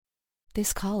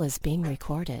This call is being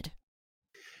recorded.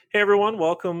 Hey everyone,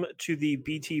 welcome to the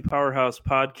BT Powerhouse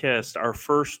podcast. Our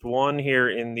first one here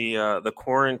in the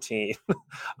quarantine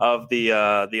of the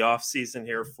off season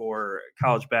here for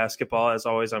college basketball. As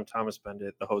always, I'm Thomas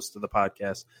Bendit, the host of the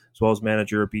podcast, as well as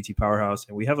manager of BT Powerhouse,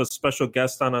 and we have a special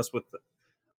guest on us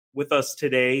with us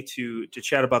today to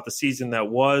chat about the season that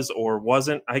was or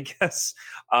wasn't, I guess,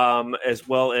 as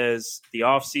well as the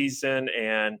off season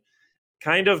and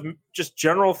kind of just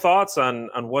general thoughts on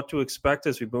what to expect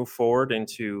as we move forward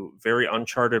into very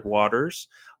uncharted waters.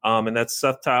 And that's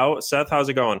Seth Tao. Seth, how's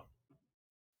it going?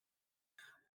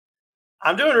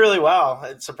 I'm doing really well.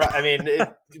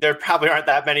 There probably aren't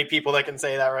that many people that can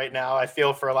say that right now. I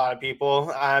feel for a lot of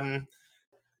people. I've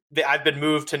been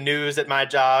moved to news at my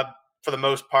job for the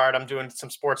most part. I'm doing some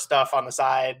sports stuff on the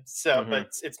side, but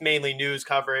it's mainly news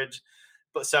coverage.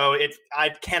 But I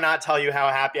cannot tell you how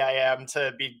happy I am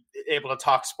to be able to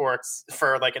talk sports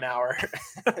for like an hour.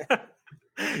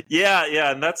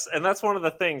 Yeah, and that's one of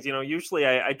the things. Usually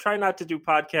I try not to do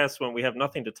podcasts when we have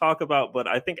nothing to talk about, but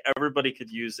I think everybody could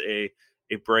use a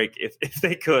break if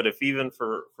they could, if even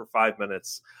for 5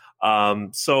 minutes.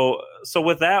 So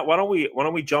with that, why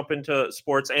don't we jump into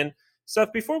sports? And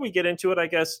Seth, before we get into it, I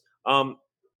guess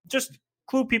just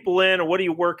clue people in, or what are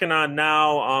you working on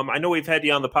now? I know we've had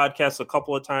you on the podcast a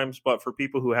couple of times, but for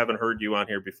people who haven't heard you on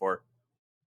here before.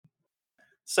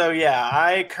 So yeah,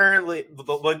 I currently,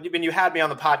 when you had me on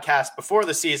the podcast before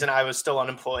the season, I was still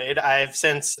unemployed. I've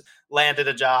since landed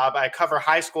a job. I cover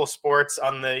high school sports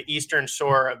on the Eastern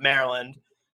Shore of Maryland.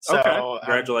 So okay.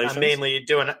 Congratulations. I'm mainly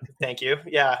doing, thank you.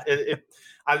 Yeah.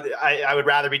 I would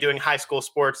rather be doing high school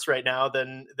sports right now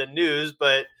than news,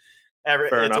 but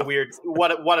it's a weird,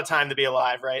 what a time to be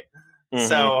alive. Right. Mm-hmm.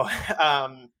 So,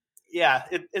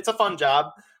 it's a fun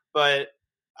job, but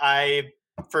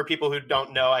for people who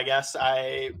don't know, I guess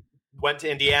I went to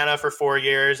Indiana for 4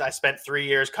 years. I spent 3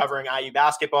 years covering IU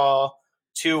basketball,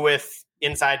 2 with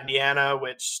Inside Indiana,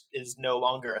 which is no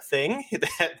longer a thing.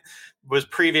 That was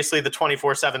previously the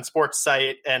 24/7 sports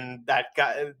site, and that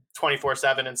got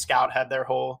 24/7 and Scout had their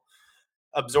whole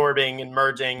absorbing and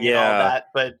merging and all that.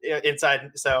 But Inside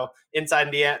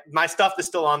Indiana, my stuff is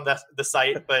still on the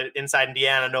site, but Inside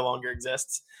Indiana no longer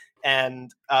exists.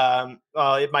 And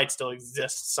it might still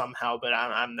exist somehow, but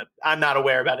I'm not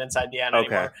aware about Inside Indiana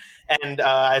anymore. And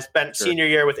I spent senior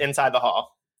year with Inside the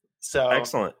Hall. So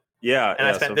excellent. Yeah. And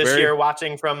I spent this year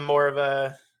watching from more of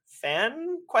a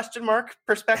fan ?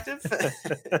 Perspective.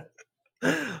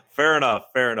 Fair enough.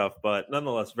 But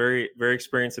nonetheless, very, very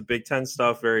experienced in Big Ten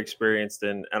stuff, very experienced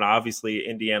in, and obviously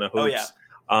Indiana hoops.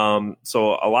 Oh, yeah.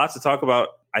 So a lot to talk about.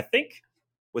 I think,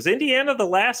 was Indiana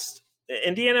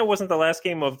Indiana wasn't the last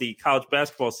game of the college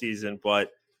basketball season,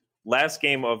 but last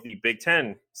game of the Big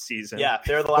Ten season. Yeah,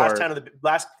 they're the last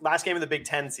game of the Big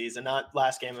Ten season, not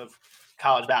last game of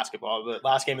college basketball, but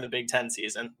last game of the Big Ten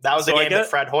season. That was the game that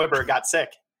Fred Hoiberg got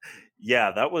sick.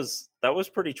 Yeah, that was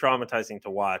pretty traumatizing to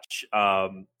watch.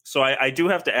 So I do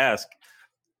have to ask,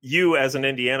 you as an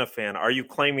Indiana fan, are you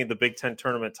claiming the Big Ten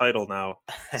tournament title now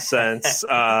since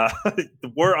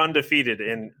we're undefeated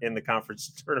in the conference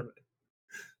tournament?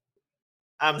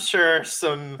 I'm sure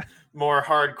some more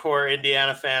hardcore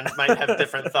Indiana fans might have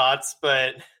different thoughts,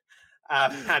 but I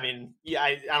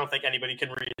don't think anybody can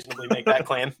reasonably make that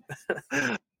claim.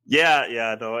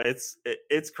 Yeah, no, it's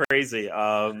crazy.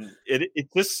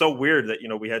 It's just so weird that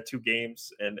we had 2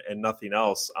 games and nothing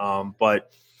else.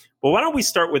 But why don't we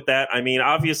start with that? I mean,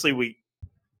 obviously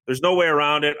there's no way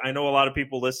around it. I know a lot of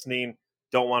people listening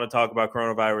don't want to talk about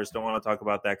coronavirus, don't want to talk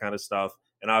about that kind of stuff,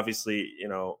 and obviously,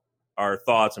 our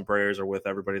thoughts and prayers are with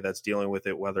everybody that's dealing with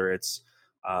it, whether it's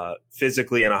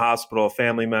physically in a hospital, a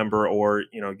family member, or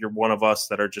you're one of us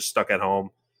that are just stuck at home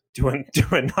doing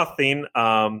nothing,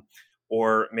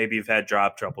 or maybe you've had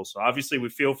job trouble. So obviously we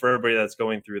feel for everybody that's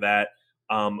going through that.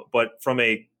 But from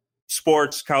a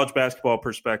sports, college basketball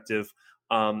perspective,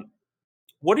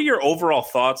 what are your overall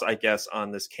thoughts, I guess,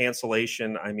 on this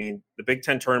cancellation? I mean, the Big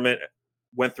Ten tournament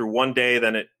went through one day,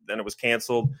 then it was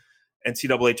canceled.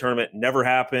 NCAA tournament never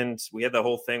happened. We had the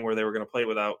whole thing where they were going to play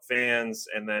without fans,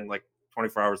 and then like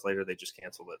 24 hours later, they just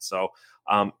canceled it. So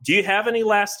do you have any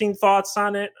lasting thoughts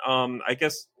on it? I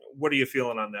guess, what are you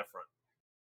feeling on that front?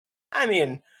 I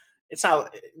mean,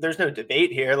 there's no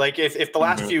debate here. Like if the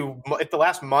last if the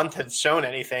last month has shown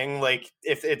anything, like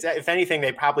if anything,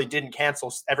 they probably didn't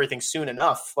cancel everything soon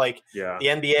enough. Like the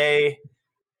NBA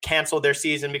canceled their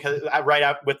season because right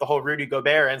out with the whole Rudy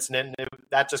Gobert incident,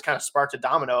 that just kind of sparked a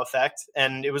domino effect.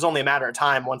 And it was only a matter of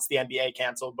time once the NBA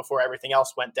canceled before everything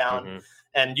else went down. Mm-hmm.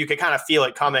 And you could kind of feel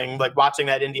it coming, like watching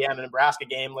that Indiana-Nebraska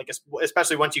game, like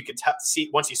especially once you could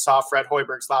once you saw Fred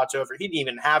Hoiberg slouch over. He didn't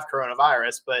even have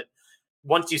coronavirus, but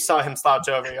once you saw him slouch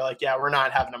over, you're like, yeah, we're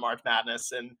not having a March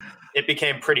Madness. And it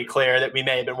became pretty clear that we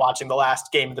may have been watching the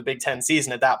last game of the Big Ten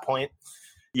season at that point.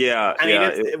 Yeah. I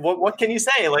mean, what can you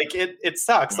say? Like, it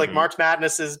sucks. Mm-hmm. Like, March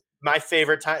Madness is my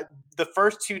favorite time. The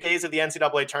first 2 days of the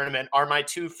NCAA tournament are my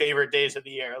 2 favorite days of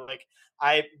the year. Like,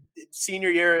 senior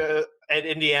year at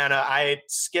Indiana, I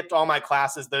skipped all my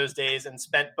classes those days and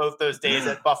spent both those days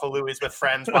at Buffalo Louis with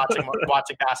friends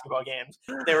watching basketball games.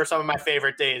 They were some of my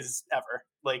favorite days ever.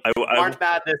 Like, March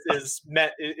Madness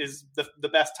is the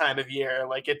best time of year.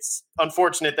 Like, it's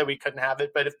unfortunate that we couldn't have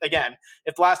it, but if the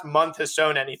last month has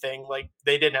shown anything, like,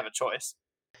 they didn't have a choice.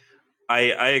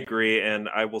 I agree, and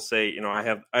I will say, I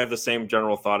have the same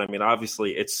general thought. I mean,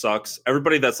 obviously, it sucks.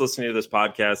 Everybody that's listening to this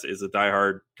podcast is a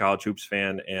diehard college hoops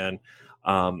fan, and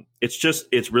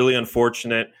it's really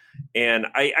unfortunate. And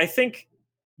I think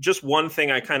just one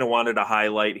thing I kind of wanted to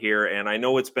highlight here, and I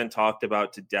know it's been talked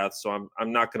about to death, so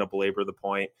I'm not going to belabor the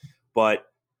point, but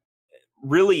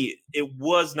really, it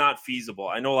was not feasible.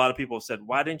 I know a lot of people have said,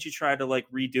 why didn't you try to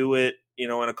redo it, in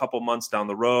a couple months down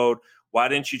the road? Why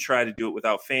didn't you try to do it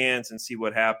without fans and see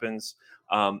what happens?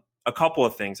 A couple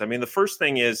of things. I mean, the first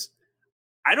thing is,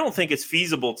 I don't think it's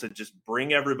feasible to just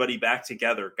bring everybody back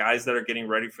together, guys that are getting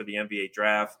ready for the NBA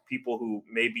draft, people who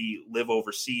maybe live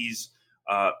overseas,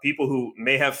 people who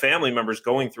may have family members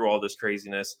going through all this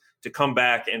craziness, to come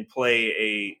back and play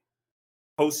a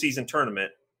postseason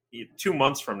tournament 2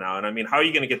 months from now. And I mean, how are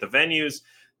you going to get the venues?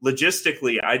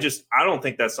 Logistically, I don't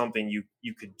think that's something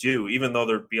you could do, even though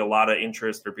there'd be a lot of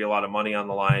interest, there'd be a lot of money on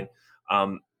the line.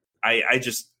 I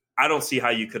don't see how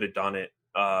you could have done it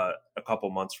a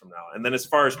couple months from now. And then as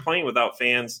far as playing without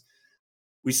fans,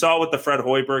 we saw with the Fred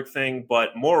Hoiberg thing,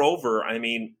 but moreover, I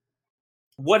mean,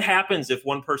 what happens if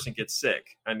one person gets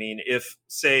sick? I mean, if,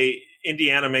 say,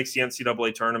 Indiana makes the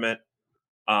NCAA tournament,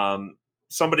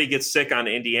 somebody gets sick on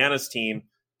Indiana's team,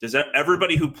 does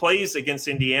everybody who plays against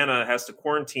Indiana has to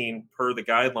quarantine per the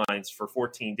guidelines for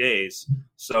 14 days?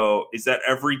 So is that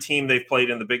every team they've played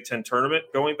in the Big Ten tournament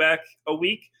going back a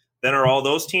week? Then are all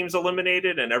those teams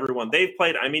eliminated and everyone they've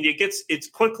played? I mean,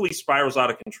 it quickly spirals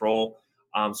out of control.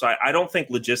 So I don't think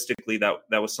logistically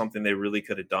that was something they really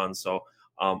could have done. So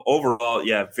overall,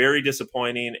 yeah, very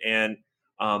disappointing. And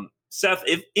Seth,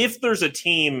 if there's a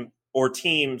team or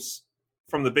teams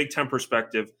from the Big Ten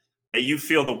perspective that you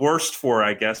feel the worst for,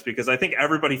 I guess, because I think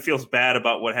everybody feels bad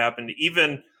about what happened.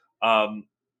 Even,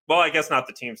 I guess not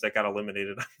the teams that got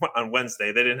eliminated on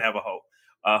Wednesday. They didn't have a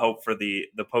hope for the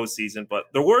postseason. But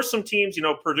there were some teams,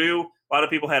 Purdue, a lot of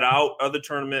people had out of the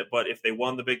tournament, but if they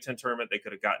won the Big Ten tournament, they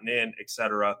could have gotten in, et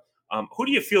cetera. Who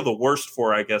do you feel the worst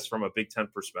for, I guess, from a Big Ten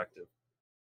perspective?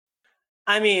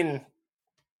 I mean,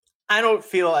 I don't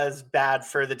feel as bad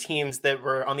for the teams that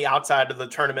were on the outside of the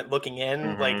tournament looking in.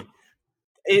 Mm-hmm.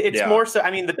 It's more so, I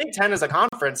mean, the Big Ten as a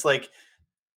conference,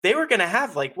 they were going to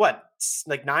have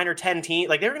 9 or 10 teams.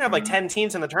 They were going to have 10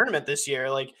 teams in the tournament this year.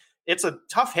 It's a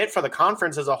tough hit for the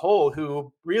conference as a whole,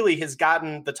 who really has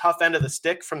gotten the tough end of the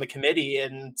stick from the committee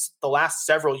in the last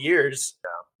several years.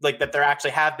 Yeah. That there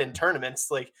actually have been tournaments.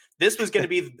 This was going to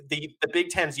be the Big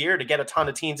Ten's year to get a ton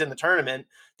of teams in the tournament.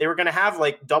 They were going to have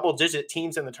double-digit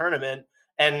teams in the tournament.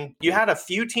 And you had a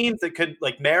few teams that could,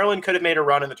 Maryland could have made a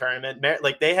run in the tournament.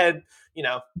 They had,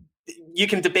 you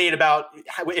can debate about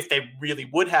if they really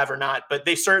would have or not, but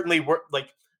they certainly were,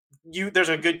 there's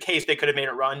a good case they could have made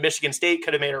a run. Michigan State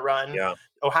could have made a run. Yeah.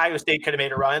 Ohio State could have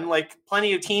made a run.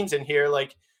 Plenty of teams in here,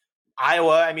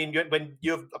 Iowa. I mean, when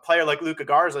you have a player like Luka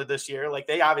Garza this year,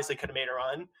 they obviously could have made a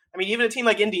run. I mean, even a team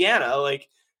like Indiana,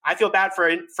 I feel bad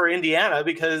for Indiana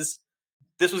because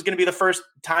this was going to be the first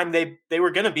time they were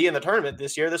going to be in the tournament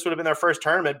this year. This would have been their first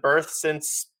tournament berth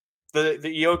since the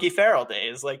Yogi Ferrell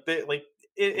days.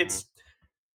 It's.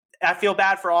 I feel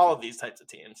bad for all of these types of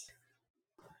teams.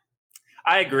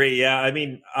 I agree. Yeah, I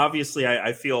mean, obviously,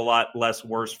 I feel a lot less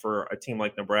worse for a team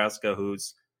like Nebraska,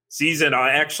 whose season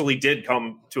actually did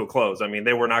come to a close. I mean,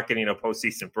 they were not getting a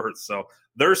postseason berth, so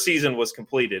their season was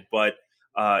completed. But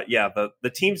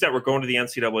the teams that were going to the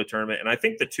NCAA tournament, and I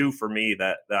think the two for me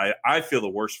that I feel the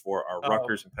worst for are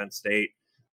Rutgers and Penn State.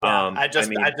 Yeah, I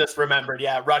just remembered.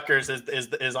 Yeah, Rutgers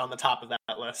is on the top of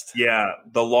that list. Yeah,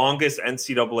 the longest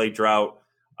NCAA drought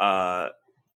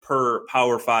per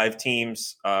Power 5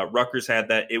 teams. Rutgers had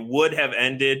that. It would have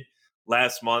ended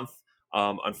last month.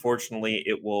 Unfortunately,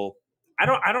 it will.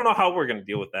 I don't know how we're going to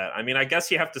deal with that. I mean, I guess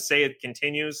you have to say it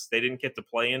continues. They didn't get to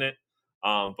play in it.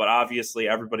 But obviously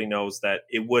everybody knows that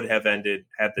it would have ended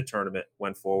had the tournament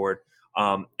went forward.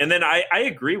 And then I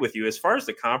agree with you as far as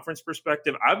the conference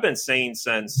perspective. I've been saying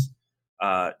since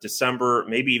December,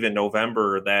 maybe even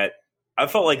November, that I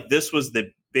felt like this was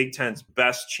the Big Ten's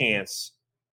best chance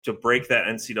to break that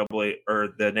NCAA or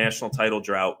the national title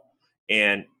drought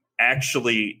and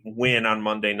actually win on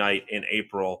Monday night in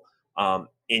April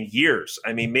in years.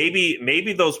 I mean,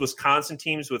 maybe those Wisconsin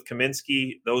teams with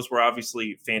Kaminsky, those were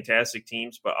obviously fantastic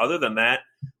teams. But other than that,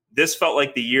 this felt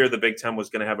like the year the Big Ten was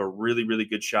going to have a really, really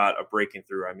good shot of breaking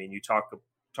through. I mean, you talk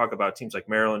about teams like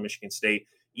Maryland, Michigan State,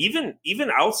 even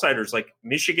outsiders like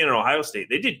Michigan and Ohio State.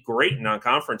 They did great in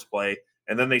non-conference play,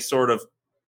 and then they sort of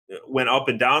went up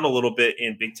and down a little bit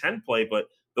in Big Ten play. But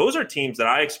those are teams that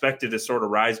I expected to sort of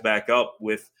rise back up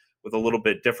with a little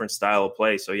bit different style of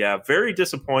play. So, yeah, very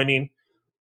disappointing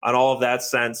on all of that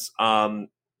sense.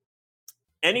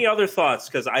 Any other thoughts?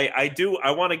 Because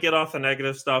I want to get off the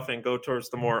negative stuff and go towards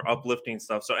the more uplifting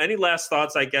stuff. So any last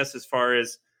thoughts, I guess, as far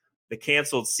as the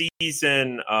canceled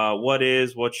season, what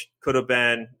could have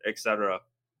been, etc.?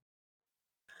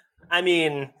 I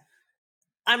mean,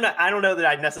 I don't know that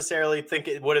I'd necessarily think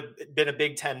it would have been a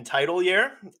Big Ten title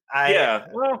year.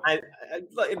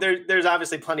 There's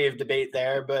obviously plenty of debate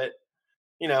there, but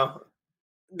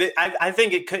I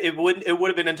think it would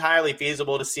have been entirely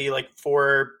feasible to see like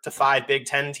 4 to 5 Big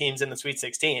Ten teams in the Sweet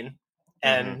 16,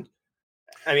 and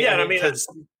because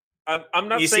I'm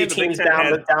not you saying see teams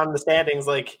down the standings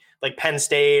like Penn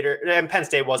State and Penn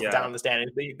State wasn't down in the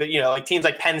standings, but like teams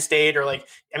like Penn State or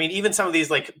even some of these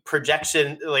like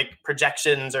projections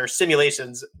or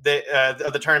simulations of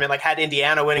the tournament, like had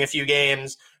Indiana winning a few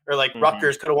games or like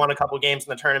Rutgers could have won a couple games in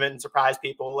the tournament and surprised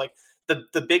people. Like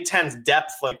the Big Ten's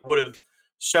depth would have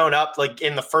shown up like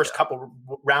in the first couple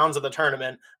rounds of the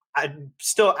tournament.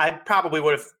 I probably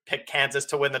would have picked Kansas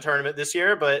to win the tournament this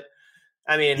year, but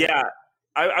I mean,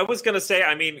 I was going to say,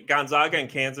 I mean, Gonzaga and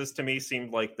Kansas to me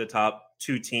seemed like the top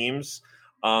 2 teams.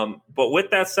 But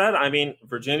with that said, I mean,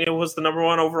 Virginia was the number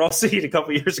 1 overall seed a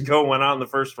couple years ago, went out in the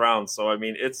first round. So, I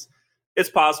mean, it's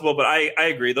possible, but I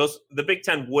agree. The Big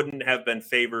Ten wouldn't have been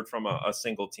favored from a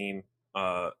single team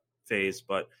phase.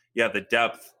 But yeah, the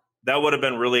depth, that would have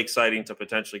been really exciting to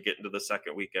potentially get into the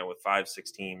second weekend with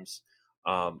 5-6 teams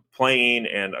playing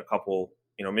and a couple,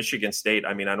 Michigan State.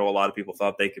 I mean, I know a lot of people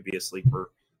thought they could be a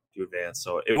sleeper to advance.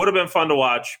 So it would have been fun to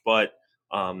watch, but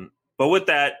with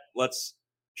that, let's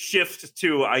shift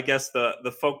to, I guess,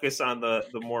 the focus on the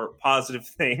more positive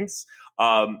things.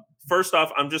 First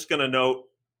off, I'm just going to note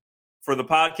for the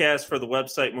podcast, for the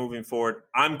website moving forward,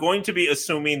 I'm going to be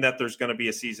assuming that there's going to be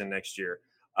a season next year.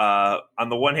 On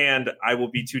the one hand, I will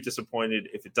be too disappointed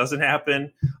if it doesn't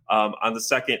happen. On the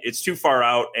second, it's too far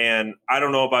out. And I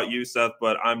don't know about you, Seth,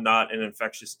 but I'm not an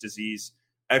infectious disease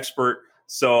expert.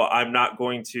 So I'm not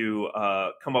going to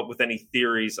come up with any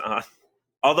theories on,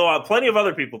 although plenty of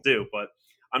other people do, but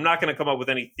I'm not going to come up with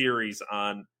any theories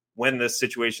on when this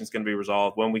situation is going to be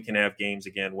resolved, when we can have games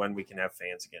again, when we can have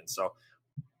fans again. So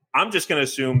I'm just going to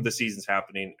assume the season's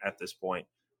happening at this point.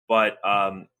 But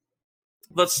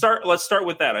let's start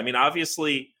with that. I mean,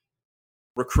 obviously,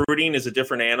 recruiting is a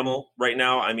different animal right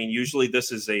now. I mean, usually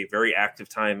this is a very active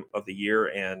time of the year,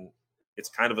 and it's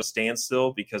kind of a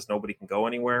standstill because nobody can go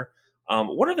anywhere.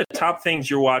 What are the top things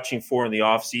you're watching for in the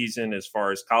offseason as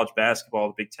far as college basketball,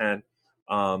 the Big Ten,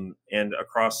 and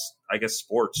across, I guess,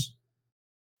 sports?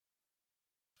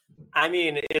 I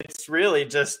mean, it's really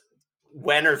just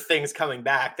when are things coming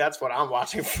back? That's what I'm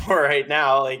watching for right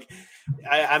now. Like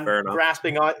I'm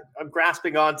grasping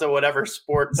on to whatever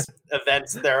sports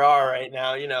events there are right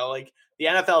now. Like the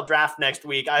NFL draft next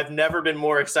week. I've never been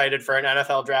more excited for an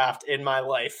NFL draft in my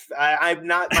life. I'm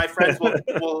not. My friends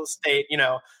will state,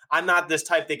 I'm not this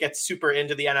type that gets super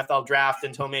into the NFL draft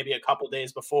until maybe a couple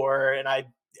days before,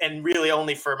 and really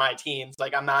only for my teams.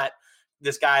 Like I'm not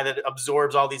this guy that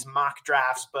absorbs all these mock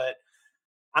drafts, but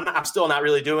I'm still not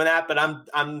really doing that. But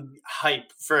I'm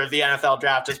hype for the NFL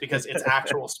draft just because it's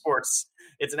actual sports.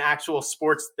 It's an actual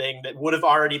sports thing that would have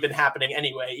already been happening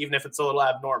anyway, even if it's a little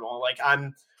abnormal. Like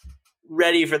I'm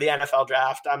ready for the NFL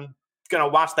draft. I'm going to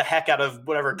watch the heck out of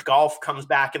whatever golf comes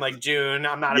back in like June.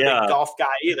 I'm not a big golf guy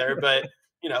either, but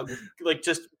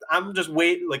I'm just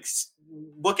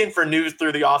looking for news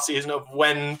through the off season of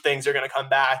when things are going to come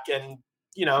back. And,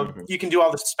 you can do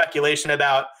all the speculation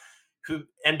about who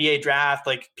NBA draft,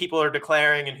 like people are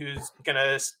declaring and who's going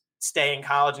to stay in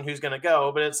college and who's going to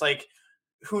go. But it's like,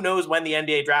 who knows when the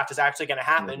NBA draft is actually going to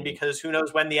happen because who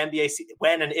knows when and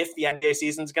if the NBA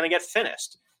season is going to get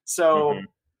finished. So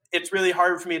it's really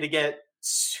hard for me to get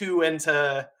too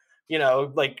into,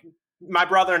 like my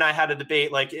brother and I had a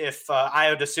debate, like if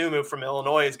Ayo Dosunmu from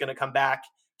Illinois is going to come back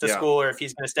to school or if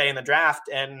he's going to stay in the draft.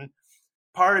 And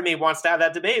part of me wants to have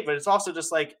that debate, but it's also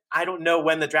just like, I don't know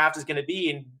when the draft is going to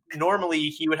be. And normally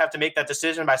he would have to make that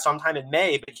decision by sometime in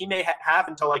May, but he may have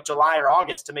until like July or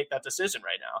August to make that decision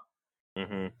right now.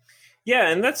 Mm-hmm. Yeah.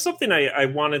 And that's something I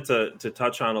wanted to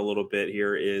touch on a little bit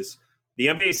here is the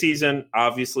NBA season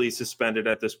obviously suspended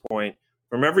at this point.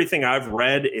 From everything I've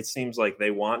read, it seems like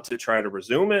they want to try to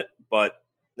resume it, but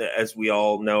as we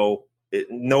all know,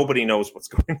 nobody knows what's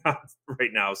going on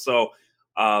right now. So,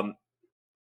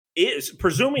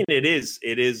 presuming it is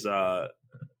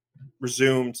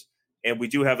resumed, and we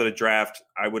do have a draft,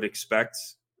 I would expect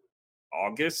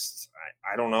August.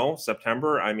 I don't know,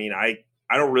 September. I mean, I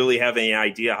don't really have any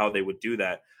idea how they would do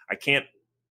that. I can't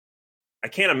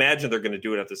imagine they're going to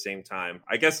do it at the same time.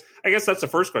 I guess that's the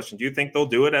first question. Do you think they'll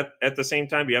do it at the same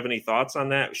time? Do you have any thoughts on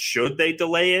that? Should they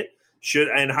delay it?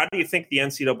 And how do you think the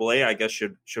NCAA, I guess,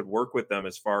 should work with them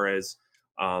as far as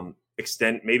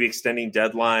extending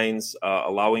deadlines,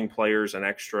 allowing players an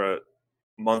extra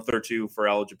month or two for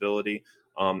eligibility?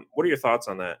 What are your thoughts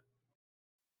on that?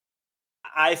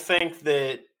 I think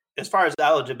that as far as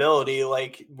eligibility,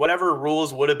 like whatever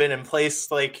rules would have been in place,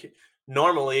 like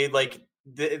normally, like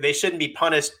they shouldn't be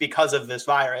punished because of this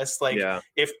virus. Like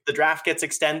if the draft gets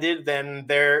extended, then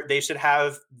they should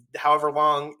have however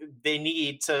long they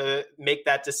need to make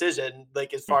that decision,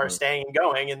 like as far as staying and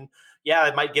going. And yeah,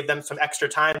 it might give them some extra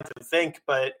time to think,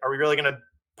 but are we really going to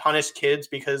punish kids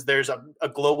because there's a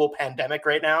global pandemic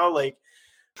right now? Like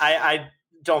I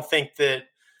don't think that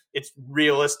it's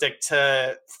realistic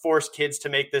to force kids to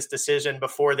make this decision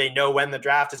before they know when the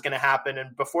draft is going to happen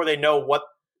and before they know what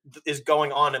is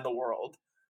going on in the world.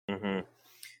 Mm-hmm.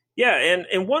 Yeah.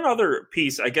 And one other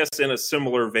piece, I guess, in a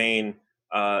similar vein,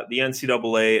 the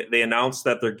NCAA, they announced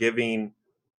that they're giving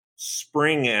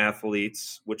spring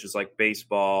athletes, which is like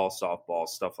baseball, softball,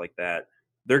 stuff like that.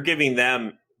 They're giving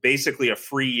them basically a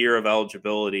free year of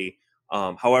eligibility.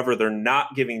 However, they're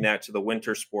not giving that to the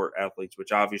winter sport athletes,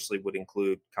 which obviously would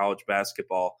include college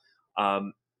basketball.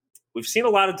 We've seen a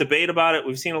lot of debate about it.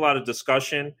 We've seen a lot of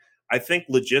discussion. I think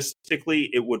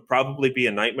logistically, it would probably be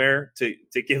a nightmare to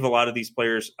give a lot of these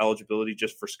players eligibility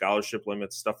just for scholarship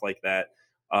limits, stuff like that.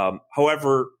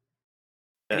 However,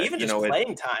 and even just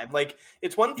playing time, like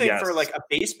it's one thing for like a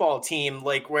baseball team,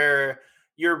 like where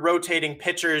you're rotating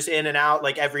pitchers in and out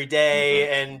like every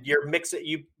day, and you're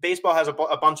mixing. Baseball has a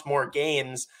bunch more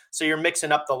games, so you're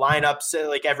mixing up the lineups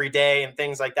like every day and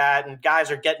things like that. And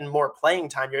guys are getting more playing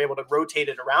time. You're able to rotate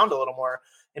it around a little more.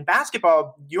 In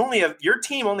basketball, your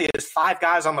team only has 5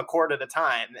 guys on the court at a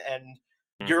time, and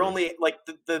you're only like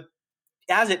the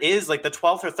as it is, like the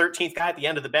 12th or 13th guy at the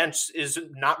end of the bench is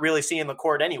not really seeing the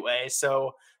court anyway.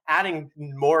 So adding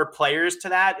more players to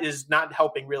that is not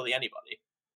helping really anybody.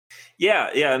 Yeah.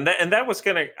 And that was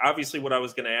obviously what I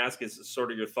was going to ask is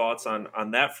sort of your thoughts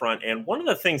on that front. And one of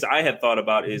the things I had thought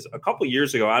about is a couple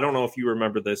years ago, I don't know if you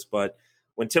remember this, but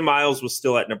when Tim Miles was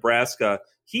still at Nebraska,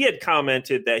 he had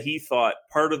commented that he thought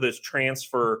part of this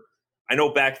transfer, I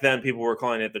know back then people were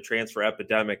calling it the transfer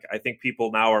epidemic. I think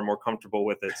people now are more comfortable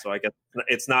with it. So I guess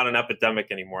it's not an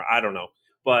epidemic anymore. I don't know.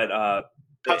 But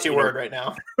touchy word right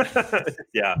now.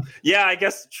 Yeah, I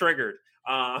guess triggered.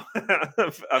 I'm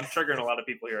triggering a lot of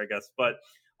people here, I guess. But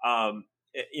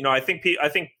I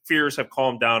think fears have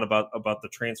calmed down about the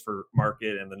transfer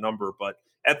market and the number. But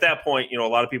at that point, a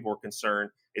lot of people were concerned.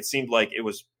 It seemed like it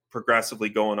was progressively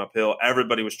going uphill.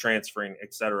 Everybody was transferring,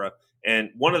 et cetera. And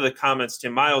one of the comments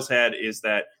Tim Miles had is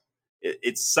that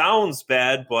it sounds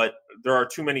bad, but there are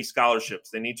too many scholarships.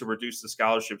 They need to reduce the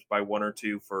scholarships by 1 or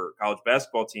 2 for college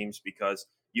basketball teams because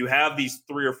you have these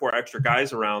 3 or 4 extra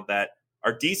guys around that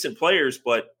are decent players,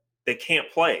 but they can't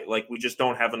play. Like we just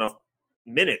don't have enough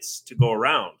minutes to go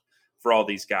around for all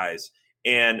these guys.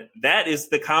 And that is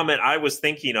the comment I was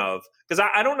thinking of because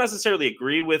I don't necessarily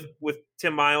agree with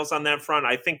Tim Miles on that front.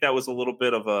 I think that was a little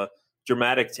bit of a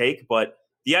dramatic take, but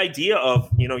the idea of,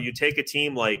 you take a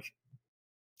team like,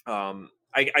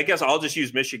 I guess I'll just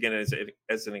use Michigan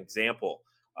as an example.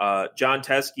 John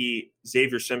Teske,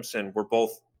 Xavier Simpson were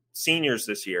both seniors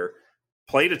this year,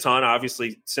 played a ton.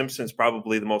 Obviously, Simpson's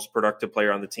probably the most productive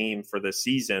player on the team for this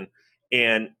season.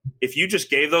 And if you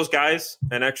just gave those guys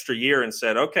an extra year and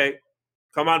said, okay,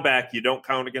 come on back, you don't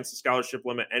count against the scholarship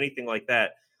limit, anything like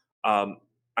that.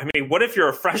 What if you're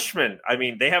a freshman?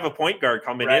 They have a point guard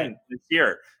coming in this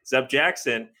year, Zeb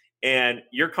Jackson, and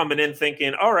you're coming in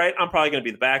thinking, all right, I'm probably going to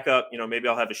be the backup. Maybe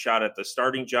I'll have a shot at the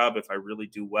starting job if I really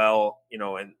do well,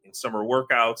 in summer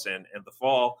workouts and the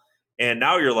fall. And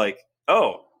now you're like,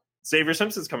 oh, Xavier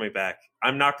Simpson's coming back.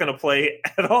 I'm not going to play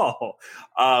at all.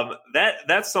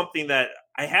 That's something that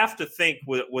I have to think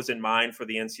was in mind for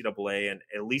the NCAA and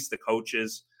at least the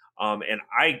coaches. And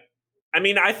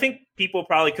I think people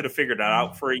probably could have figured that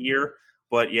out for a year,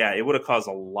 but yeah, it would have caused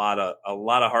a lot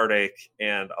of heartache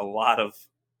and a lot of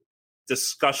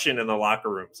discussion in the locker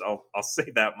rooms. I'll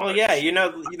say that much. Well,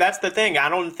 yeah, that's the thing. I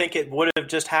don't think it would have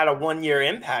just had a 1-year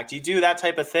impact. You do that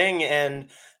type of thing, and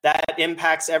that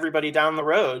impacts everybody down the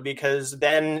road, because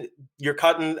then you're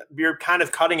kind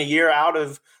of cutting a year out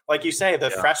of, like you say, the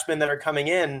freshmen that are coming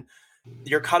in.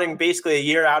 You're cutting basically a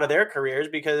year out of their careers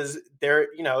because they're,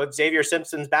 if Xavier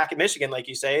Simpson's back at Michigan, like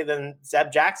you say, then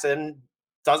Zeb Jackson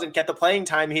doesn't get the playing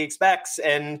time he expects.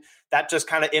 And that just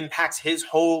kind of impacts his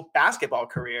whole basketball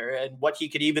career and what he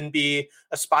could even be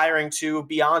aspiring to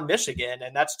beyond Michigan.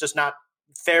 And that's just not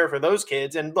fair for those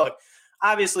kids. And look,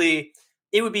 obviously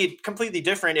it would be completely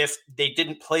different if they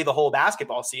didn't play the whole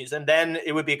basketball season. Then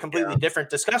it would be a completely different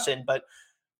discussion, but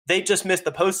they just missed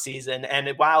the postseason. And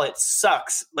while it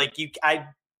sucks,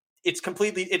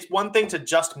 it's one thing to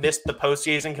just miss the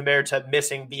postseason compared to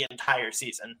missing the entire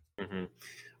season. Mm-hmm.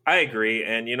 I agree.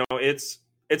 And,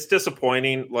 it's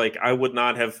disappointing. Like, I would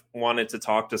not have wanted to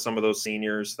talk to some of those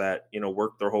seniors that,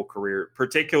 worked their whole career,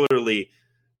 particularly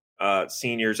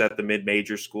seniors at the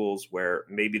mid-major schools where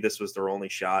maybe this was their only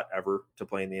shot ever to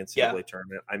play in the NCAA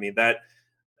tournament. I mean,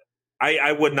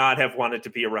 I would not have wanted to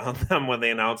be around them when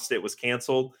they announced it was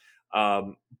canceled.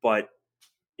 But,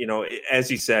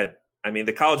 as you said, I mean,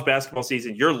 the college basketball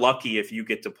season, you're lucky if you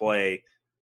get to play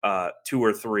 2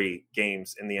 or 3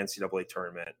 games in the NCAA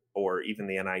tournament or even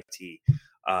the NIT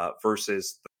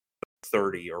versus the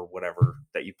 30 or whatever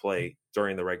that you play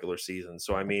during the regular season.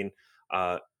 So, I mean,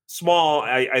 small,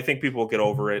 I think people will get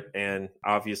over it. And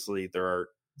obviously there are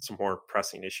some more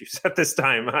pressing issues at this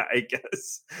time, I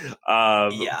guess.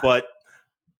 But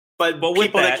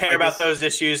people that care about those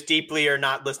issues deeply are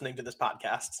not listening to this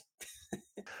podcast.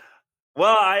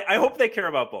 Well, I hope they care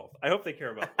about both. I hope they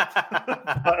care about both.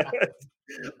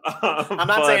 I'm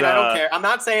not saying I don't care. I'm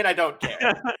not saying I don't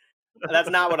care. That's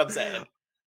not what I'm saying.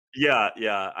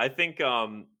 Yeah. I think,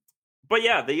 but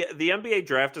yeah, the NBA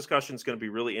draft discussion is going to be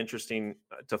really interesting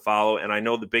to follow. And I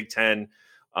know the Big Ten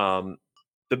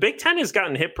has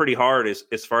gotten hit pretty hard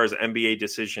as far as NBA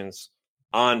decisions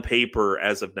on paper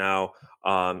as of now.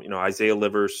 Isaiah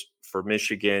Livers for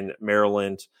Michigan,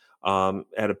 Maryland,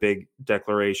 had a big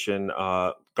declaration.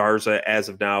 Garza, as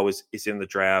of now, is in the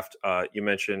draft. You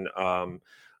mentioned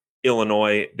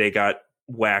Illinois; they got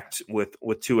whacked with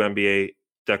 2 NBA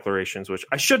declarations, which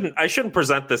I shouldn't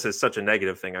present this as such a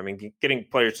negative thing. I mean, getting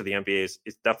players to the NBA is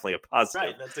definitely a positive.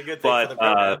 Right, that's a good thing for the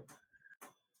program.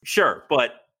 Sure,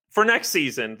 but for next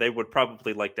season, they would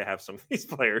probably like to have some of these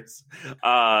players.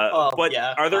 Are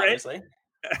there obviously.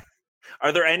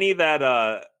 Are there any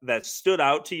that stood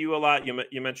out to you a lot?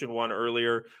 You mentioned one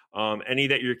earlier. Any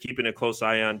that you're keeping a close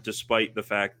eye on, despite the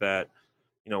fact that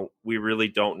we really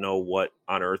don't know what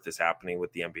on earth is happening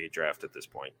with the NBA draft at this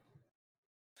point?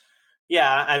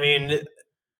 Yeah, I mean,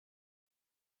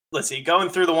 let's see. Going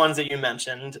through the ones that you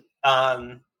mentioned,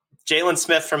 Jalen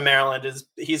Smith from Maryland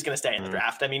he's going to stay in the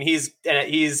draft. I mean, he's an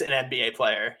NBA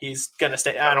player. He's going to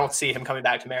stay. I don't see him coming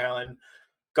back to Maryland.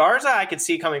 Garza, I could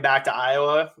see coming back to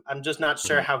Iowa. I'm just not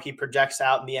sure how he projects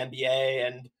out in the NBA.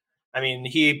 And I mean,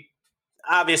 he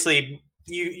obviously,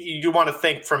 you want to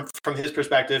think from his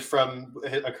perspective, from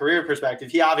a career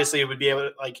perspective, he obviously would be able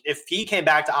to, like, if he came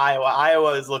back to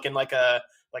Iowa is looking like a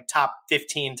top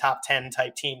 15, top 10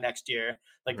 type team next year,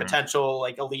 like potential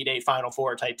like Elite 8 Final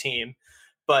Four type team.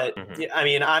 But I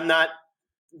mean,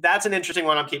 that's an interesting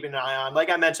one I'm keeping an eye on. Like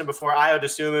I mentioned before, Ayo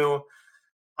Dosunmu,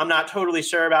 I'm not totally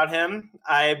sure about him.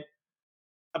 I've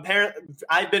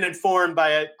been informed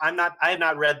by I have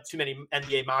not read too many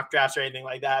NBA mock drafts or anything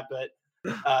like that, but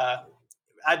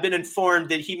I've been informed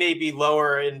that he may be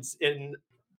lower in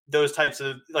those types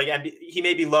of he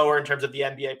may be lower in terms of the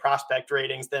NBA prospect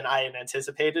ratings than I had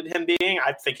anticipated him being.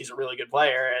 I think he's a really good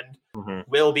player and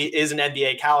is an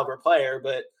NBA caliber player,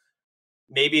 but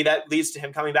maybe that leads to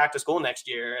him coming back to school next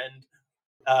year. And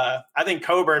I think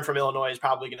Coburn from Illinois is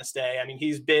probably going to stay. I mean,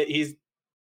 he's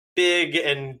big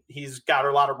and he's got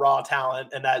a lot of raw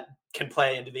talent, and that can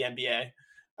play into the NBA.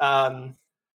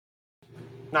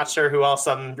 Not sure who else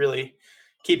I'm really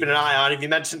keeping an eye on. If you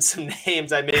mentioned some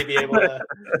names, I may be able to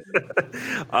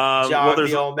jog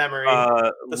the old memory.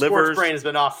 The sports brain has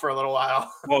been off for a little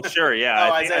while. Well, sure,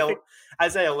 yeah.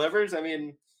 Isaiah Livers. I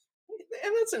mean,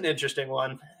 and that's an interesting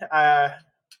one.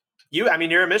 You're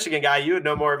a Michigan guy. You would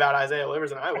know more about Isaiah Livers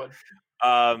than I would.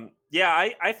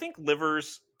 I think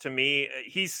Livers, to me,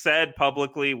 he said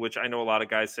publicly, which I know a lot of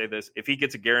guys say this, if he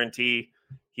gets a guarantee,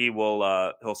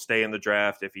 he'll stay in the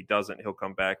draft. If he doesn't, he'll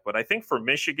come back. But I think for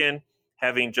Michigan,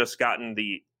 having just gotten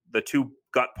the two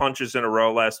gut punches in a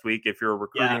row last week, if you're a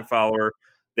recruiting follower,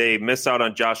 they miss out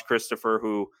on Josh Christopher,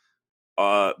 who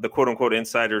the quote-unquote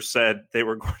insiders said they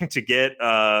were going to get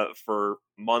for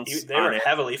months. They were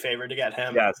heavily favored to get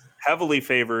him. Yes, heavily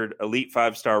favored, elite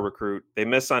 5-star recruit. They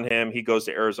miss on him. He goes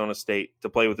to Arizona State to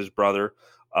play with his brother,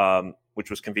 which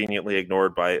was conveniently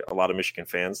ignored by a lot of Michigan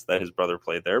fans that his brother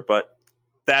played there. But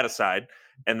that aside,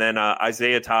 and then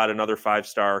Isaiah Todd, another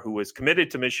 5-star who was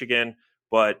committed to Michigan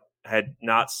but had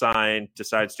not signed,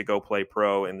 decides to go play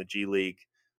pro in the G League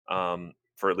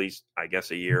for at least, I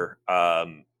guess, a year.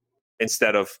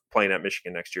 Instead of playing at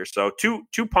Michigan next year. So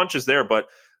two punches there, but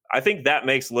I think that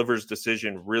makes Livers'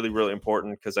 decision really, really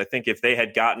important, because I think if they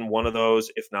had gotten one of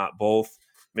those, if not both,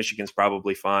 Michigan's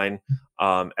probably fine.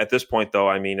 At this point, though,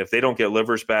 I mean, if they don't get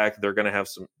Livers back, they're going to have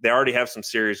they already have some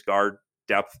serious guard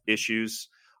depth issues,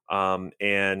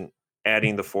 and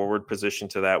adding the forward position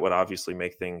to that would obviously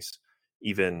make things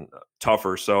even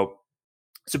tougher. So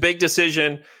it's a big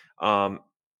decision.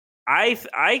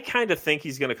 I kind of think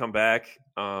he's going to come back,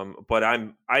 but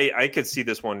I could see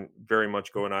this one very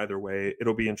much going either way.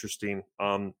 It'll be interesting.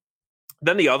 Then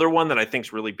the other one that I think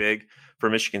is really big for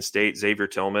Michigan State, Xavier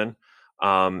Tillman.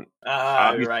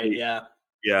 Right,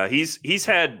 yeah. He's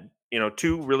had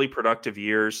 2 really productive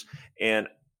years, and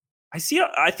I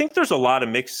think there's a lot of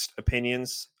mixed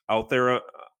opinions out there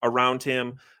around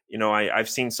him. I've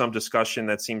seen some discussion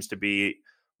that seems to be,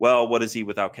 well, what is he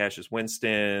without Cassius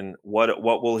Winston? What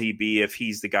will he be if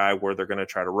he's the guy where they're going to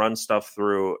try to run stuff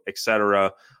through, et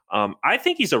cetera? I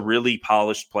think he's a really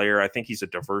polished player. I think he's a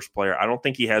diverse player. I don't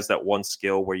think he has that one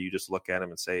skill where you just look at him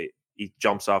and say he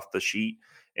jumps off the sheet.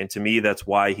 And to me, that's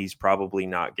why he's probably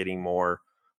not getting more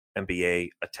NBA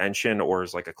attention, or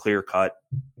is like a clear cut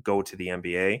go to the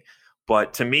NBA.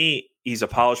 But to me, he's a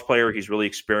polished player. He's really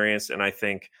experienced. And I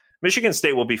think Michigan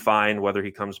State will be fine whether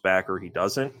he comes back or he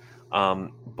doesn't.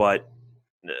 But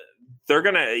they're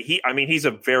going to, he's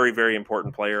a very, very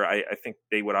important player. I think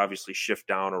they would obviously shift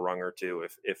down a rung or two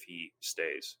if he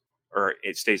stays, or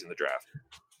it stays in the draft.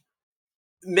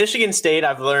 Michigan State,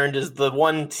 I've learned, is the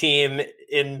one team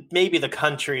in maybe the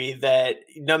country that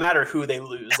no matter who they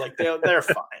lose, like they're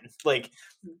fine. Like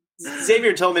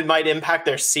Xavier Tillman might impact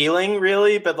their ceiling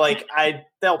really, but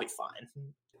they'll be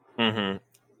fine. Mm-hmm.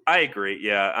 I agree.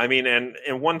 Yeah. I mean, and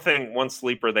one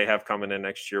sleeper they have coming in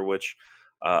next year, which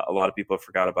a lot of people have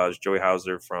forgot about, is Joey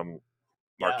Hauser from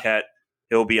Marquette.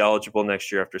 Yeah. He'll be eligible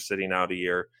next year after sitting out a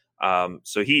year.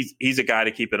 So he's a guy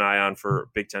to keep an eye on for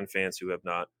Big Ten fans who have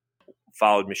not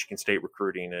followed Michigan State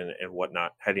recruiting and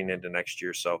whatnot heading into next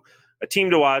year. So a team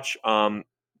to watch.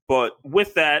 But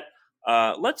with that,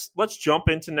 let's jump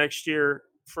into next year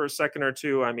for a second or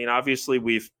two. I mean, obviously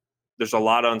there's a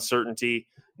lot of uncertainty,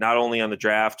 not only on the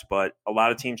draft, but a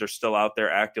lot of teams are still out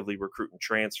there actively recruiting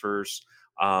transfers.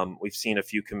 We've seen a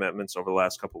few commitments over the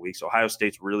last couple of weeks. Ohio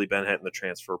State's really been hitting the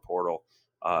transfer portal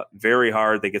very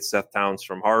hard. They get Seth Towns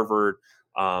from Harvard,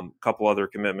 a couple other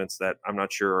commitments that I'm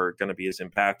not sure are going to be as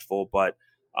impactful. But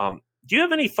do you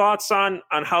have any thoughts on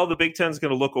how the Big Ten is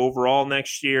going to look overall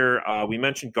next year? We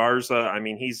mentioned Garza. I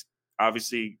mean, he's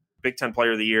obviously Big Ten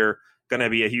Player of the Year, going to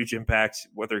be a huge impact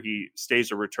whether he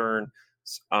stays or returns.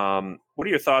 What are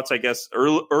your thoughts, I guess,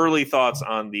 early thoughts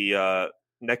on the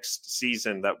next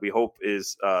season that we hope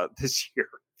is this year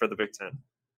for the Big Ten?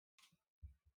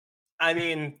 I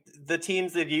mean, the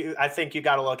teams that I think you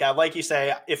got to look at, like you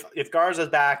say, if Garza's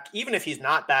back, even if he's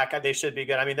not back, they should be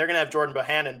good. I mean, they're going to have Jordan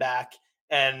Bohannon back,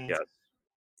 and yes.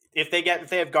 if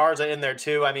they have Garza in there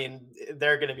too, I mean,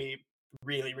 they're going to be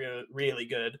really, really, really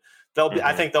good.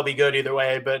 I think they'll be good either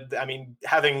way. But I mean,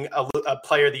 having a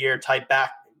Player of the Year type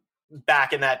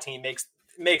back in that team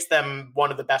makes them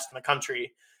one of the best in the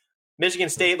country. Michigan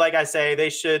State, like I say,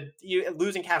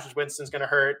 losing Cassius Winston is going to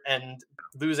hurt, and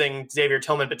losing Xavier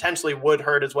Tillman potentially would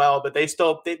hurt as well. But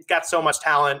they've got so much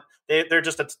talent. They're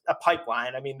just a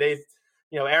pipeline. I mean,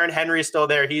 Aaron Henry's still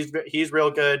there. He's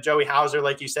real good. Joey Hauser,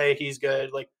 like you say, he's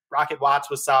good. Like Rocket Watts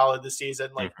was solid this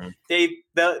season. Like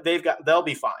they'll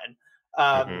be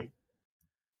fine.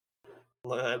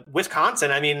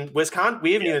 Wisconsin. I mean, we haven't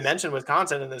even mentioned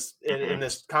Wisconsin in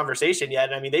this conversation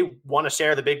yet. I mean, they want to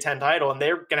share the Big Ten title, and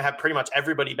they're going to have pretty much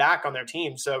everybody back on their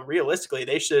team. So realistically,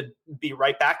 they should be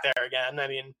right back there again. I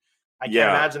mean, I can't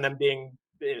imagine them being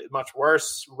much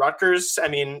worse. Rutgers. I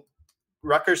mean,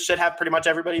 Rutgers should have pretty much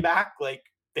everybody back. Like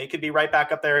they could be right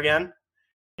back up there again.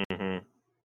 Mm-hmm.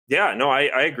 Yeah, no, I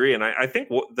agree, and I think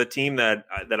the team that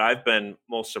I've been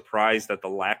most surprised at the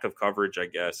lack of coverage, I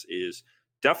guess, is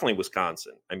definitely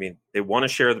Wisconsin. I mean, they want to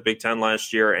share the Big Ten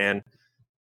last year, and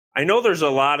I know there's a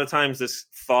lot of times this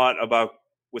thought about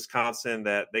Wisconsin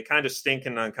that they kind of stink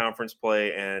in non-conference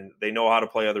play and they know how to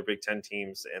play other Big Ten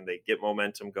teams and they get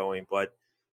momentum going, but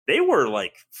they were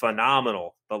like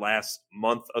phenomenal the last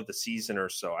month of the season or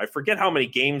so. I forget how many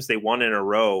games they won in a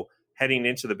row heading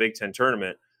into the Big Ten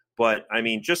tournament, but I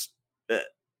mean, just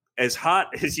as hot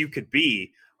as you could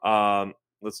be.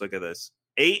 Let's look at this: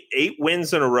 eight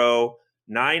wins in a row,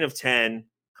 9 of 10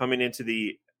 coming into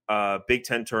the Big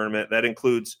Ten tournament. That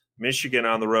includes Michigan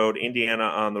on the road, Indiana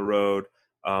on the road,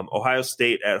 Ohio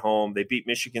State at home. They beat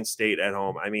Michigan State at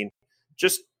home. I mean,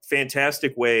 just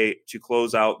fantastic way to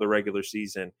close out the regular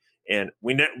season. And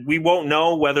we won't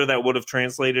know whether that would have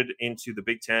translated into the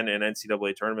Big Ten and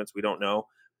NCAA tournaments. We don't know.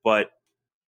 But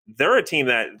they're a team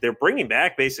that they're bringing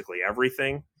back basically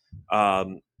everything.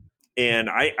 And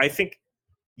I think,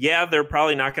 yeah, they're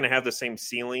probably not going to have the same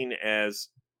ceiling as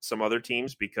some other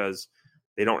teams because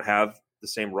they don't have the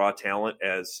same raw talent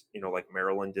as, like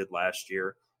Maryland did last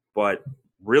year. But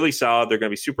really solid. They're going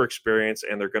to be super experienced,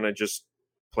 and they're going to just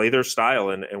play their style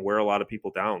and wear a lot of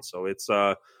people down. So it's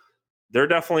they're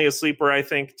definitely a sleeper, I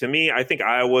think. To me, I think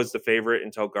Iowa's the favorite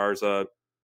until Garza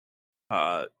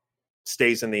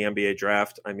stays in the NBA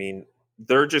draft. I mean,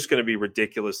 they're just going to be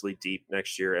ridiculously deep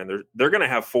next year, and they're going to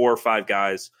have 4 or 5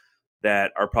 guys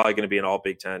that are probably going to be an all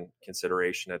Big Ten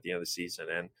consideration at the end of the season.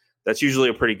 And that's usually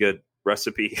a pretty good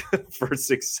recipe for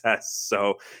success.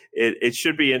 So it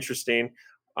should be interesting.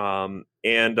 What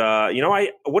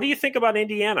do you think about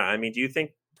Indiana? I mean, do you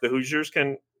think the Hoosiers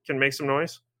can make some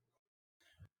noise?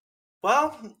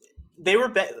 Well, they were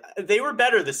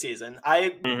better this season.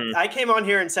 I came on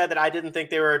here and said that I didn't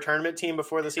think they were a tournament team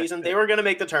before the season. They were going to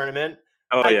make the tournament.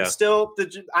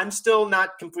 I'm still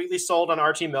not completely sold on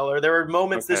Archie Miller. There were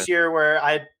moments this year where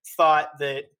I thought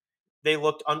that they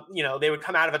looked, they would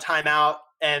come out of a timeout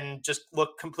and just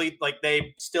look complete, like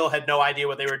they still had no idea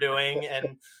what they were doing.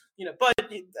 And, but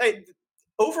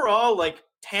overall, like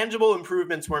tangible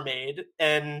improvements were made.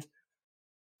 And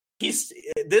this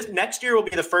next year will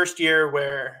be the first year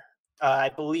where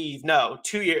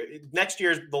next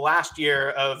year is the last year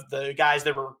of the guys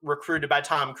that were recruited by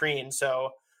Tom Crean.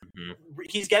 So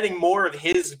he's getting more of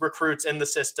his recruits in the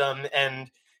system,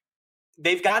 and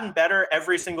they've gotten better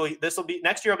every single.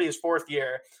 Next year will be his 4th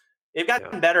year. They've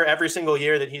gotten better every single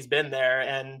year that he's been there,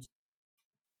 and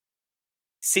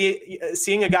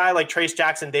seeing a guy like Trace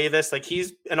Jackson Davis, like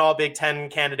he's an all Big Ten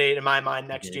candidate in my mind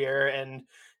next year, and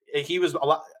he was a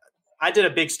lot. I did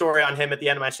a big story on him at the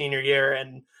end of my senior year,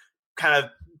 and kind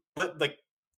of like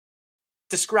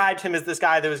described him as this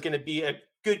guy that was going to be a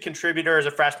good contributor as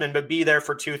a freshman, but be there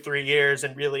for 2-3 years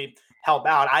and really help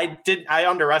out. I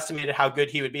underestimated how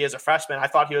good he would be as a freshman. I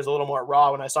thought he was a little more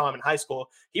raw when I saw him in high school.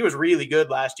 He was really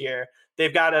good last year.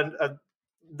 They've got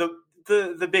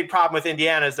the big problem with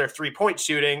Indiana is their 3-point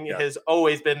shooting has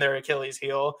always been their Achilles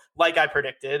heel, like I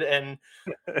predicted. And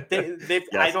they've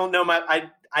I don't know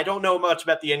much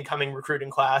about the incoming recruiting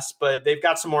class, but they've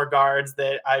got some more guards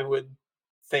that I would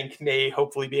think may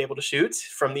hopefully be able to shoot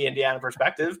from the Indiana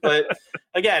perspective. But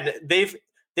again, they've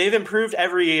improved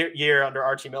every year under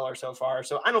Archie Miller so far.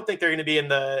 So I don't think they're going to be in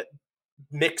the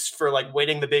mix for like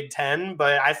winning the Big Ten,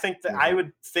 but I think that I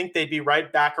would think they'd be right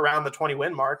back around the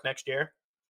 20-win mark next year.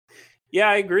 Yeah,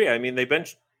 I agree. I mean, they've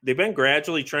been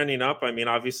gradually trending up. I mean,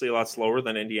 obviously a lot slower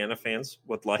than Indiana fans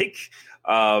would like,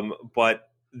 but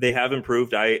they have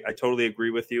improved. I totally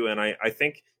agree with you. And I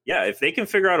think, if they can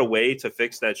figure out a way to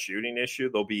fix that shooting issue,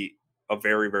 they'll be a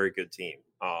very, very good team.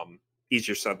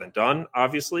 Easier said than done,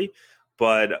 obviously,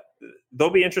 but they'll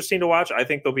be interesting to watch. I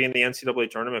think they'll be in the NCAA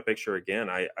tournament picture again.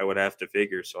 I would have to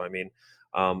figure. So, I mean,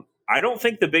 I don't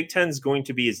think the Big Ten is going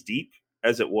to be as deep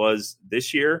as it was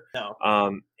this year.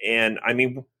 No. And I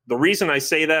mean, the reason I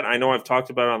say that, I know I've talked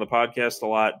about it on the podcast a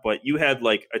lot, but you had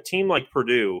like a team like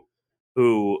Purdue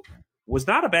who was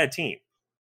not a bad team.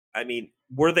 I mean,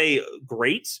 were they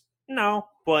great? No,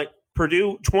 but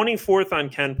Purdue 24th on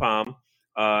KenPom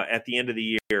at the end of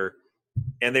the year,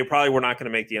 and they probably were not going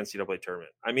to make the NCAA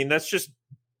tournament. I mean, that's just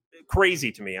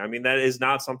crazy to me. I mean, that is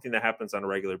not something that happens on a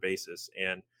regular basis.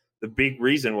 And the big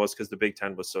reason was because the Big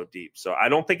Ten was so deep. So I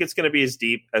don't think it's going to be as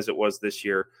deep as it was this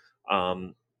year.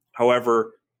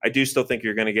 However, I do still think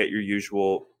you're going to get your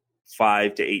usual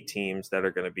 5 to 8 teams that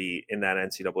are going to be in that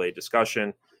NCAA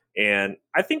discussion. And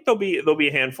I think there'll be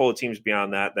a handful of teams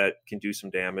beyond that can do some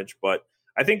damage. But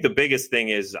I think the biggest thing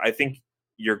is I think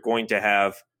you're going to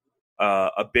have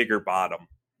a bigger bottom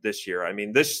this year. I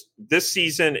mean, this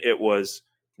season it was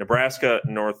Nebraska,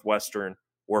 Northwestern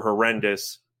were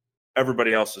horrendous.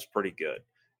 Everybody else is pretty good.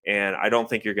 And I don't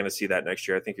think you're going to see that next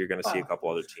year. I think you're going to see a couple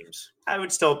other teams. I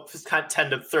would still kind of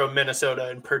tend to throw Minnesota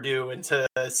and Purdue into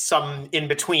some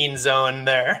in-between zone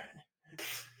there.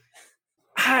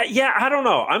 Yeah, I don't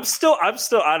know. I'm still,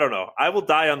 I don't know. I will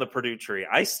die on the Purdue tree.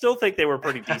 I still think they were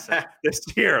pretty decent this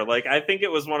year. Like, I think it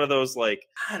was one of those, like,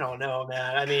 I don't know,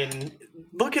 man. I mean,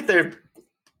 look at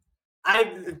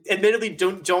I admittedly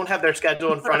don't have their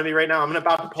schedule in front of me right now. I'm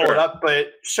about to pull it up,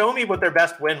 but show me what their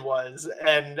best win was.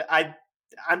 And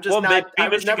I'm just I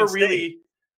was never really.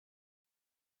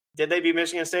 Did they beat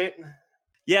Michigan State?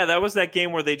 Yeah, that was that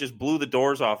game where they just blew the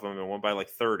doors off them and won by like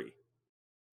 30.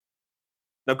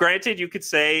 Now, granted, you could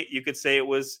say it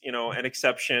was, an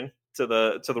exception to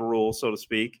the rule, so to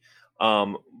speak.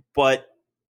 But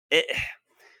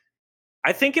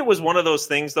I think it was one of those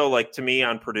things, though, like to me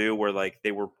on Purdue, where like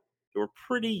they were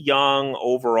pretty young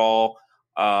overall,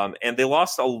 and they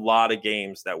lost a lot of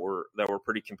games that were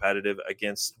pretty competitive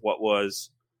against what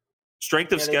was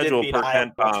strength of schedule per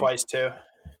KenPom twice too.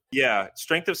 Yeah,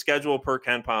 strength of schedule per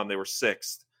KenPom, they were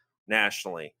 6th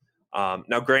nationally.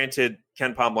 Now, granted,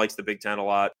 KenPom likes the Big Ten a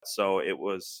lot, so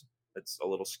it's a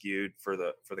little skewed for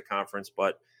the conference.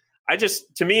 But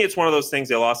to me, it's one of those things.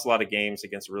 They lost a lot of games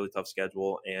against a really tough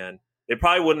schedule, and they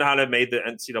probably wouldn't have made the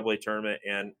NCAA tournament.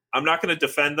 And I'm not going to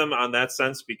defend them on that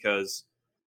sense, because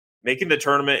making the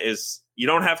tournament you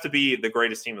don't have to be the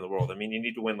greatest team in the world. I mean, you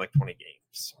need to win like 20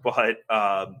 games, but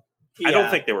I don't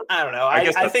think they were. I don't know.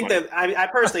 I think that I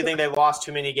personally think they lost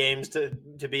too many games to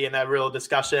be in that real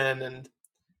discussion. And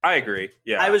I agree.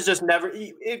 Yeah. I was just never,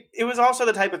 it was also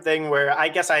the type of thing where I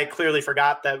guess I clearly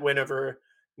forgot that win over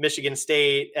Michigan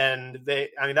State. And that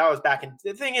was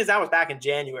that was back in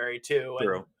January too.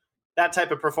 True. And that type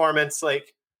of performance,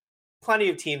 like plenty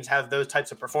of teams have those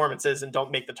types of performances and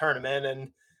don't make the tournament.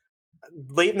 And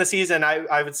late in the season,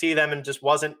 I would see them and just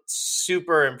wasn't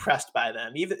super impressed by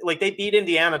them. Even like they beat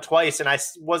Indiana twice. And I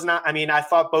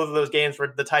thought both of those games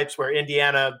were the types where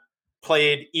Indiana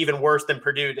played even worse than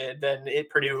Purdue did, than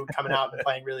Purdue coming out and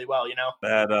playing really well,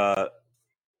 That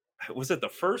was it the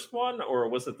first one or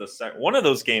was it the second? One of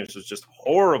those games was just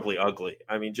horribly ugly.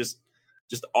 I mean, just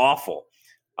awful.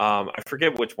 I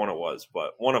forget which one it was,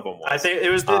 but one of them was. I think it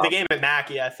was the game at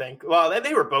Mackey, I think. Well,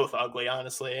 they were both ugly,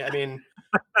 honestly. I mean,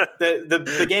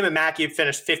 the game at Mackey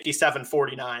finished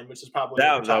 57-49, which is probably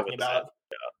what we're talking about.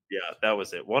 Yeah, that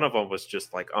was it. One of them was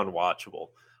just like unwatchable.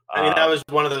 I mean, that was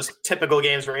one of those typical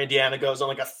games where Indiana goes on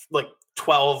like a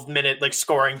 12-minute like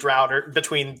scoring drought or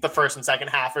between the first and second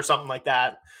half or something like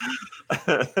that.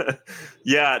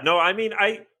 Yeah, no, I mean,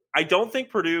 I don't think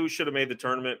Purdue should have made the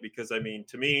tournament because, I mean,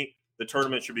 to me, the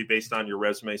tournament should be based on your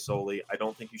resume solely. I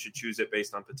don't think you should choose it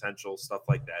based on potential, stuff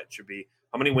like that. It should be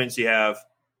how many wins you have,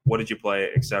 what did you play,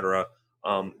 etc.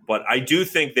 But I do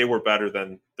think they were better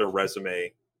than their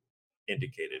resume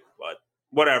indicated. But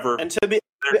whatever. And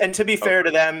to be fair to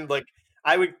them, like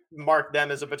I would mark them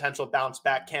as a potential bounce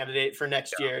back candidate for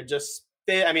next year.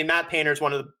 Matt Painter is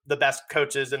one of the best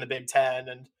coaches in the Big Ten,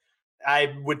 and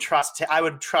I would trust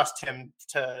him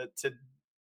to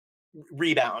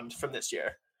rebound from this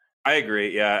year. I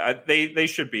agree. Yeah, they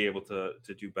should be able to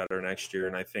do better next year,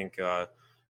 and I think.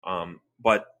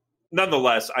 But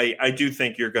nonetheless, I do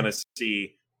think you're going to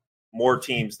see more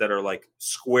teams that are like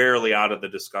squarely out of the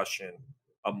discussion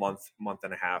a month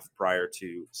and a half prior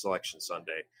to Selection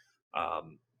Sunday.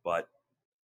 But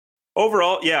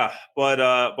overall, yeah.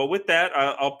 But with that,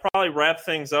 I'll probably wrap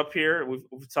things up here.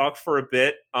 We've talked for a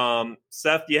bit.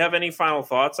 Seth, do you have any final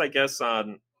thoughts, I guess,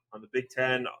 on the Big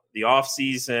Ten, the off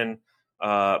season,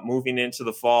 moving into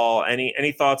the fall?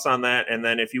 Any thoughts on that? And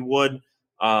then if you would,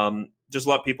 just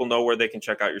let people know where they can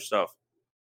check out your stuff.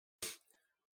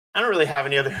 I don't really have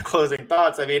any other closing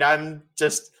thoughts. I mean,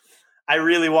 I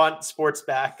really want sports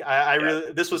back.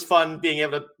 This was fun being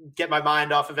able to get my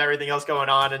mind off of everything else going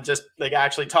on and just like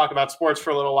actually talk about sports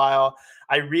for a little while.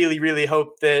 I really, really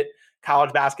hope that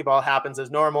college basketball happens as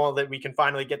normal, that we can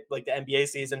finally get like the NBA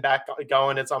season back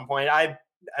going at some point.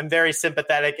 I'm very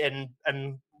sympathetic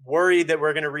and worried that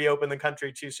we're going to reopen the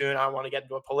country too soon. I don't want to get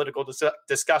into a political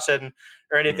discussion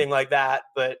or anything like that,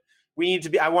 but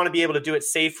I want to be able to do it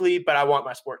safely, but I want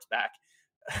my sports back.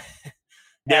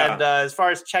 Yeah. And as far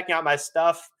as checking out my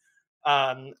stuff,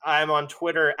 I'm on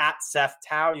Twitter at Seth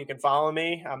Tao. You can follow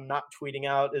me. I'm not tweeting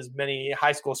out as many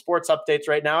high school sports updates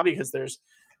right now because there's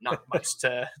not much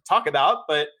to talk about,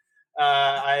 but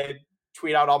I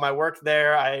tweet out all my work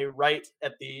there. I write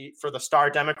for the Star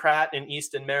Democrat in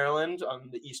Easton, Maryland on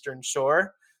the Eastern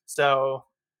Shore. So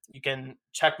you can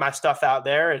check my stuff out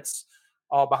there. It's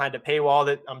all behind a paywall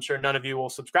that I'm sure none of you will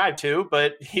subscribe to,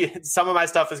 but some of my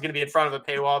stuff is going to be in front of a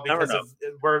paywall because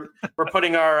we're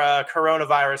putting our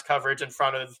coronavirus coverage in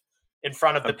front of in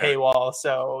front of the paywall.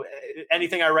 So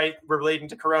anything I write relating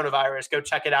to coronavirus, go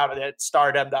check it out at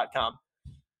stardom.com.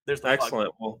 There's the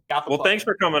excellent. Plug. Well, thanks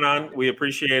for coming on. We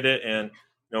appreciate it. And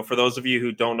for those of you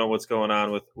who don't know what's going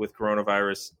on with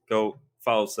coronavirus, go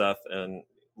follow Seth and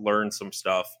learn some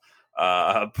stuff.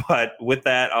 But with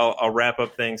that, I'll wrap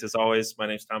up things. As always, my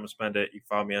name is Thomas Bendit. You can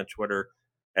follow me on Twitter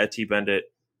at @tbendit.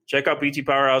 Check out BT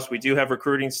Powerhouse. We do have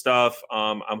recruiting stuff.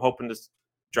 I'm hoping to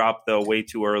drop the way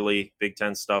too early Big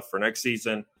Ten stuff for next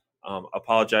season.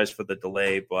 Apologize for the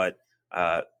delay, but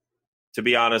to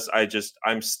be honest,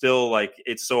 I'm still like,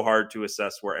 it's so hard to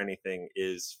assess where anything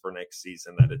is for next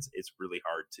season that it's really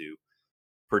hard to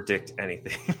predict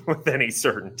anything with any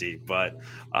certainty. But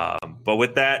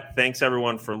with that, thanks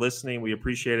everyone for listening. We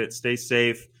appreciate it. Stay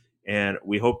safe, and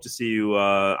we hope to see you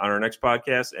on our next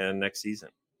podcast and next season.